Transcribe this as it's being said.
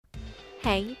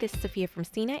Hey, this is Sophia from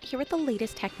CNET here with the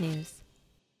latest tech news.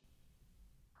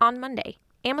 On Monday,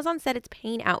 Amazon said it's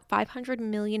paying out $500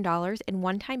 million in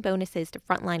one-time bonuses to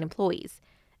frontline employees,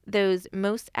 those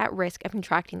most at risk of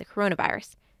contracting the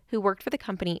coronavirus, who worked for the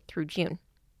company through June.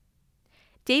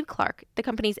 Dave Clark, the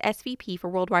company's SVP for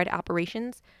worldwide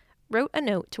operations, wrote a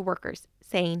note to workers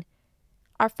saying,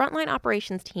 "Our frontline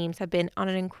operations teams have been on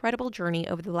an incredible journey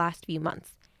over the last few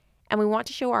months, and we want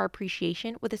to show our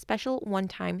appreciation with a special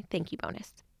one-time thank you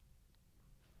bonus."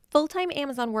 Full-time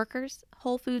Amazon workers,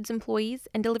 Whole Foods employees,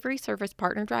 and delivery service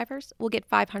partner drivers will get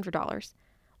 $500,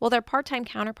 while their part-time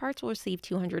counterparts will receive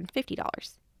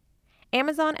 $250.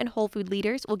 Amazon and Whole Food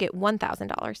leaders will get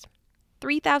 $1,000.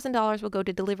 $3,000 will go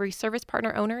to delivery service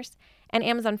partner owners, and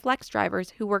Amazon Flex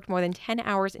drivers who worked more than 10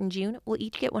 hours in June will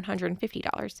each get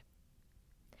 $150.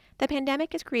 The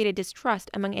pandemic has created distrust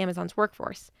among Amazon's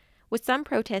workforce, with some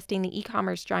protesting the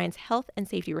e-commerce giant's health and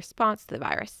safety response to the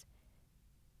virus.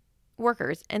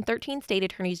 Workers and 13 state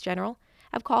attorneys general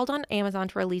have called on Amazon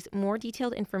to release more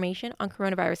detailed information on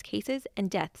coronavirus cases and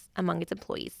deaths among its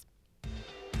employees.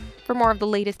 For more of the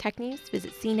latest tech news,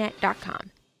 visit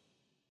cnet.com.